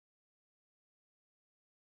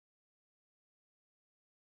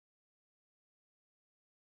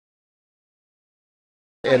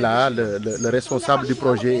est là, le responsable du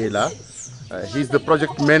projet est là. He's the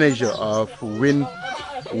project manager of wind,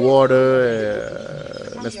 water,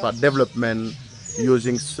 n'est-ce pas, development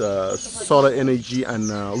using solar energy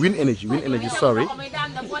and wind energy, sorry,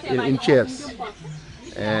 in chairs.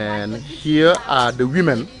 And here are the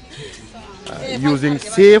women using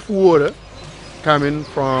safe water coming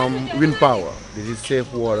from wind power. This is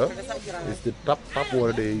safe water. It's the tap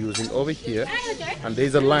water they're using over here. And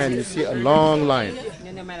there's a line, you see a long line.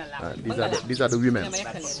 These are the women.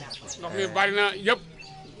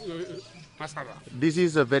 This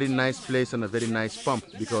is a very nice place and a very nice pump,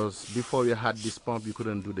 because before we had this pump you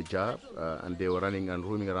couldn't do the job, and they were running and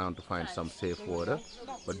roaming around to find some safe water.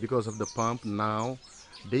 But because of the pump now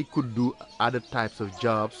they could do other types of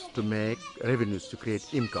jobs to make revenues, to create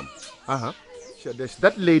income. So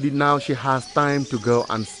that lady now, she has time to go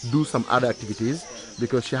and do some other activities,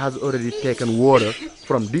 because she has already taken water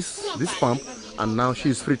from this pump, and now she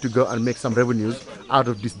is free to go and make some revenues out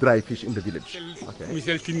of this dry fish in the village. Okay.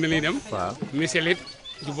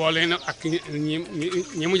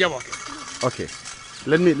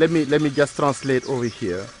 Let me just translate over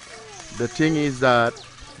here. The thing is that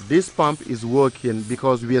this pump is working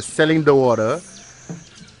because we are selling the water.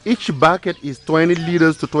 Each bucket is 20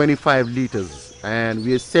 liters to 25 liters, and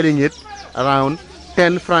we are selling it around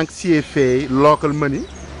 10 francs CFA local money,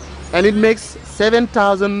 and it makes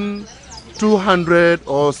 7,200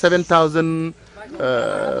 or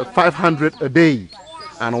 7,500 a day.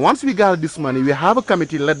 And once we gather this money, we have a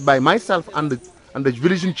committee led by myself and the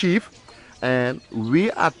village chief, and we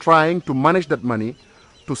are trying to manage that money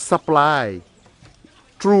to supply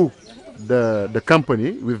through the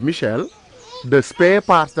company with Michelle the spare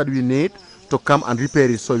parts that we need to come and repair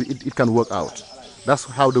it so it can work out. That's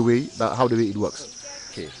how the way it works.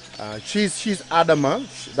 Okay. She's Adama.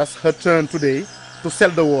 That's her turn today to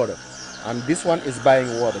sell the water, and this one is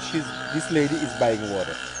buying water. This lady is buying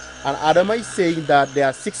water, and Adama is saying that there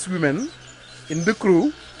are 6 women in the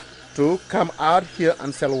crew to come out here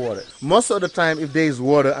and sell water. Most of the time, if there is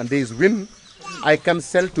water and there is wind, I can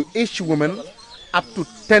sell to each woman up to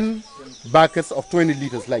 10 buckets of 20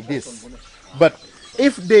 liters like this. But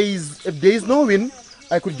if there is no wind,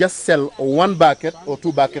 I could just sell 1 bucket or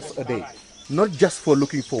 2 buckets a day, not just for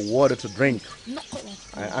looking for water to drink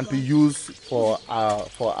and to use for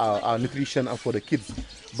our nutrition and for the kids.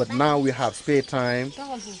 But now we have spare time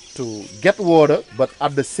to get water, but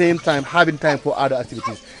at the same time having time for other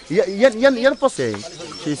activities.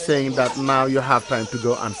 She's saying that now you have time to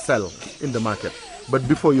go and sell in the market, but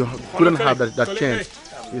before you couldn't have that chance.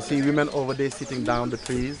 You see women over there sitting down the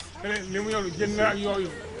trees.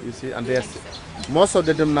 You see, and most of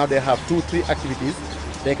them now, they have 2-3 activities.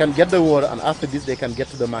 They can get the water, and after this they can get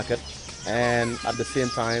to the market, and at the same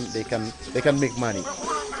time they can make money.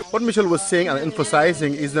 What Michelle was saying and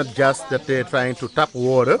emphasizing is not just that they're trying to tap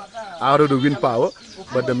water out of the wind power,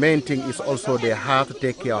 but the main thing is also they have to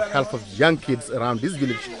take care of health of young kids around this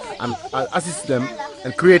village and assist them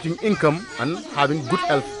in creating income and having good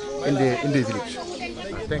health in the village.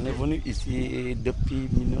 On est venu ici depuis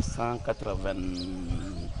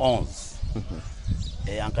 1991.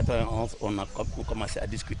 Et en 1991, on a commencé à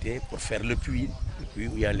discuter pour faire le puits où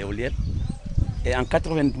il y a l'éolienne. Et en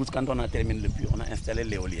 1992, quand on a terminé le puits, on a installé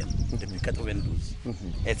l'éolienne depuis 1992.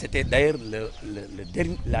 Et c'était d'ailleurs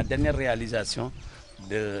la dernière réalisation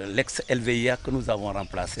de l'ex-LVIA que nous avons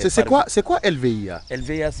remplacé. C'est quoi LVIA?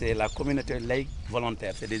 LVIA, c'est la communauté laïque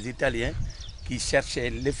volontaire. C'est des Italiens qui cherchaient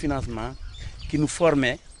le financement, qui nous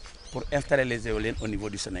formaient pour installer les éoliennes au niveau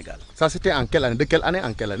du Sénégal. Ça, c'était en quelle année? De quelle année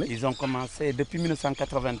en quelle année? Ils ont commencé depuis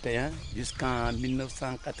 1981 jusqu'en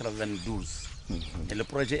 1992. Et le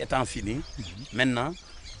projet étant fini, maintenant,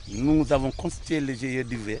 nous avons constitué le GIE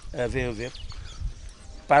du VEV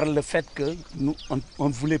par le fait que nous, on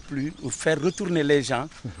ne voulait plus faire retourner les gens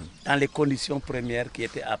dans les conditions premières qui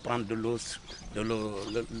étaient à prendre de l'eau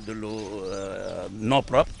non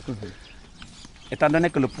propre. Étant donné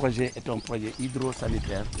que le projet est un projet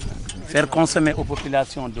hydrosanitaire, faire consommer aux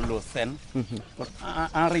populations de l'eau saine pour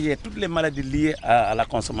enrayer toutes les maladies liées à la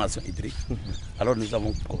consommation hydrique. Alors nous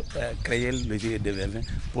avons créé le GIE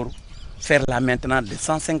pour faire la maintenance de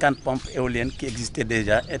 150 pompes éoliennes qui existaient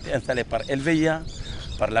déjà, étaient installées par LVIA,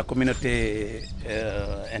 par la communauté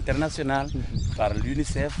internationale, par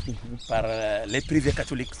l'UNICEF, par les privés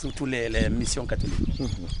catholiques, surtout les missions catholiques.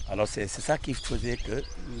 Alors c'est ça qui faisait que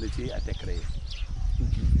le GIE a été créé.